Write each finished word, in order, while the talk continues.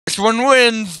Next one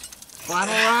wins.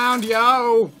 Final round,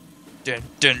 yo. Dun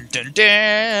dun dun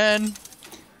dun.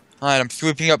 Alright, I'm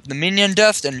sweeping up the minion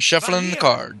dust and shuffling the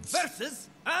cards. Versus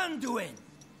Anduin.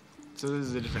 So this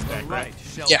is a different deck, right?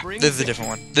 Yeah, this is a different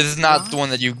one. This is not the one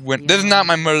that you win. This is not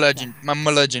my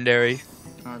legendary.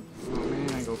 Oh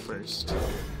man, I go first.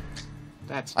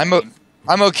 That's I'm fine.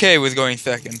 I'm okay with going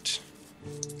second.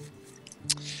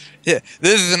 Yeah,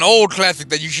 this is an old classic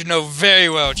that you should know very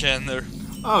well, Chandler.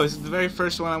 Oh, this is the very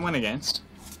first one I went against.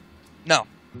 No,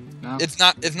 No. it's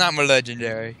not my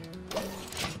legendary.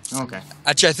 Okay.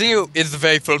 Actually, I think it is the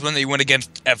very first one that you went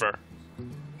against ever.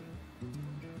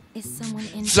 Is someone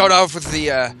in Start off with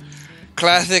the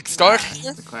classic start.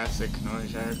 The classic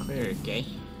Northshire cleric, eh?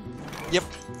 Yep.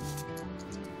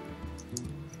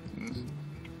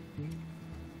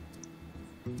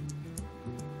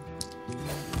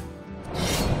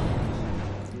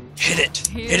 Hit it!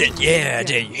 Hit it! Yeah,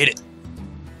 there you hit it.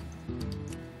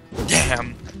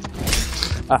 Damn.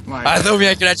 I thought maybe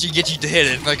I could actually get you to hit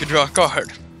it if I could draw a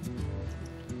card.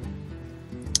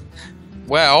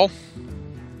 Well,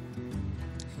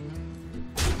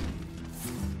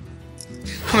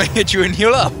 I'm gonna hit you and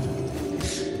heal up.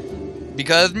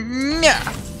 Because,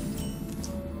 yeah.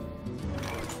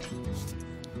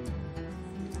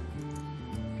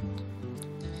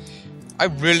 I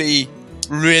really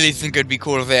think it'd be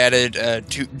cool if they added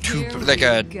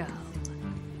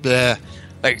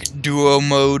like duo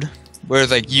mode, where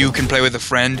like you can play with a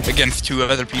friend against 2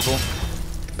 other people.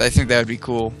 I think that would be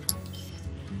cool.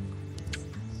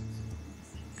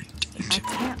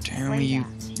 Tell me you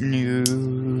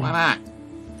knew. Why not?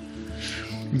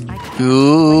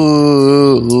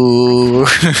 Ooh. I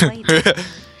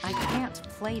can't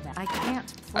play that. I can't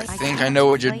play. I think I know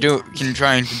what you're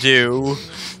trying to do.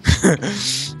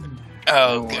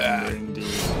 Oh god. Indeed.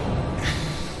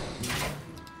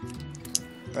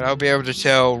 But I'll be able to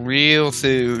tell real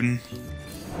soon.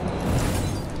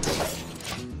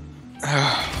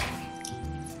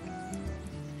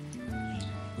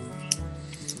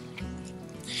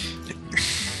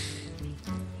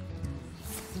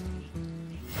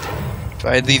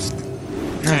 Try these.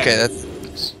 Okay, that's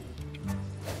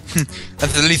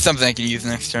that's at least something I can use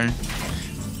next turn.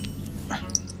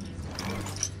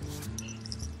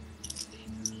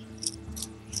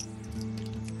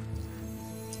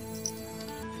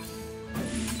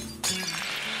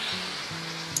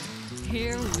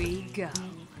 Here we go.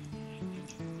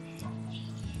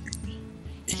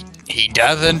 He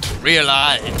doesn't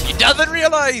realize. He doesn't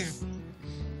realize.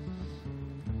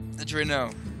 That's right now.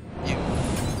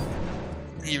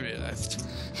 He realized.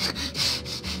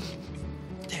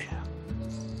 Yeah.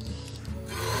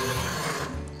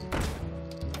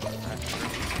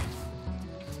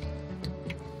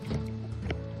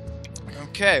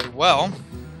 Okay, well,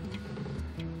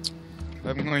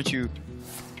 I'm going to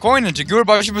coin into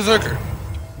Gurbashi Berserker.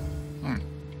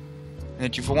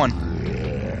 Hit you for 1.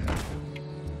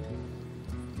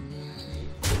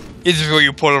 This is where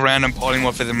you pull a random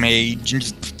polymorph as a mage and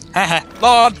just haha,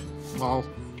 Lord! Well.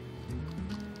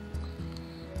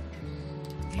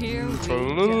 Here we go.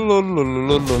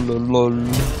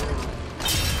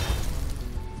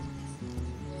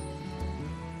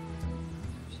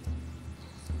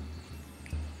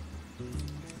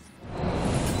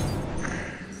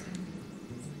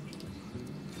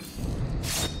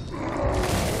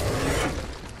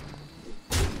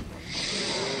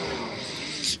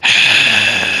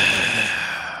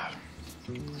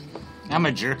 I'm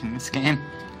a jerk in this game.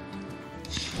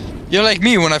 You're like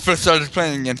me when I first started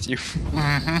playing against you.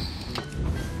 Mm-hmm.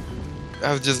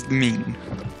 I was just mean.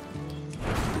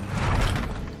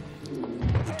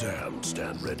 The damned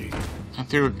stand ready. I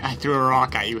threw a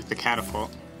rock at you with the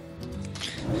catapult.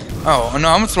 Oh, no,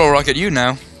 I'm gonna throw a rock at you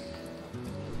now.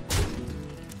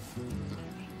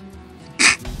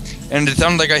 And it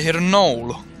sounded like I hit a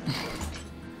knoll.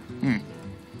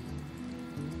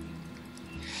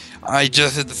 I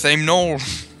just hit the same knoll.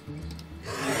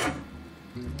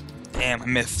 Damn, I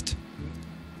missed.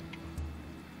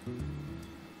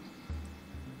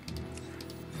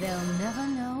 They'll never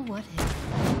know what hit.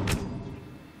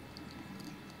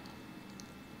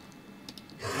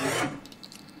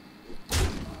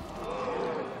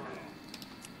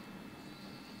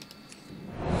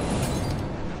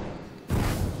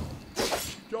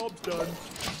 Job's done.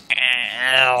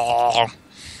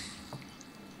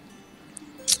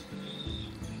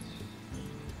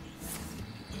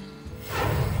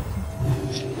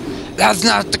 That's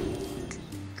not the...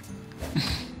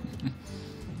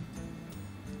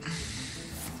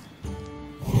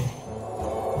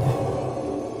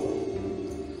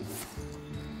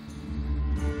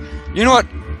 You know what?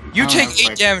 You take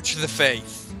 8 damage to the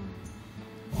face.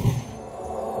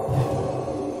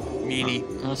 Meanie.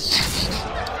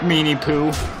 Meanie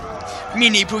poo.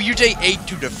 Meanie Pooh, you take 8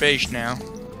 to the face now.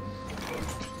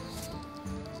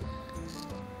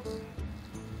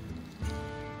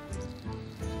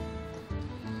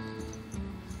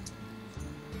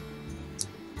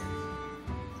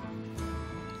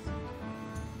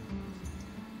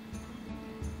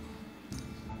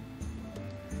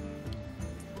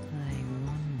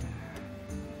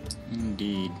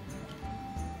 Indeed.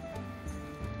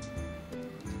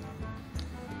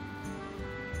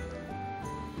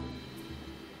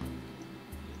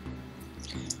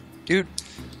 Dude,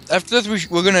 after this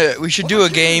we should do a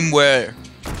game where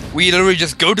we literally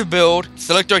just go to build,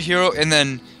 select our hero, and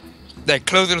then that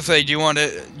closer will say, do you want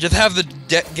to just have the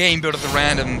game build as a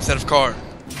random set of cards?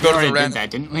 We already did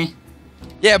that, didn't we?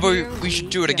 Yeah, but we should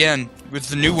do it again with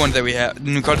the new one that we have,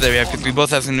 the new cards that we have, because we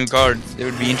both have some new cards. It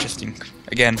would be interesting.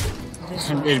 Again.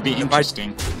 It'd be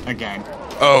interesting. Again.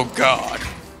 Oh god.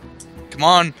 Come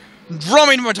on. Draw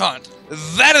me into a taunt.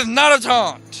 That is not a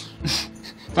taunt.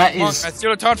 That Come on, is... can I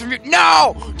steal a taunt from you?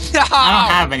 No! No! I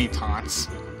don't have any taunts.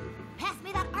 Pass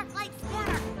me that arc light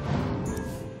scanner.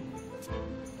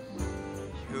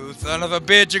 You son of a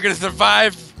bitch, you're gonna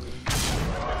survive.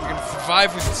 You're gonna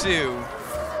survive with 2.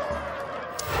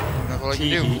 That's all I can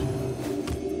do.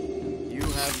 You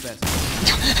have best.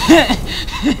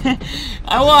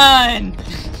 I won!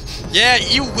 Yeah,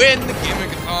 you win the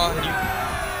gimmick-a-thon.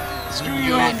 Screw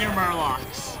you and your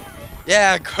Murlocs.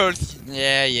 Yeah, of course.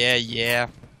 Yeah.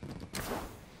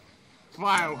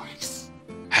 Fireworks.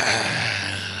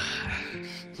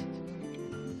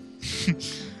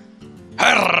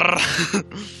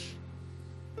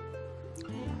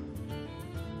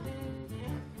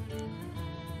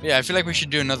 Yeah, I feel like we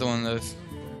should do another one of those.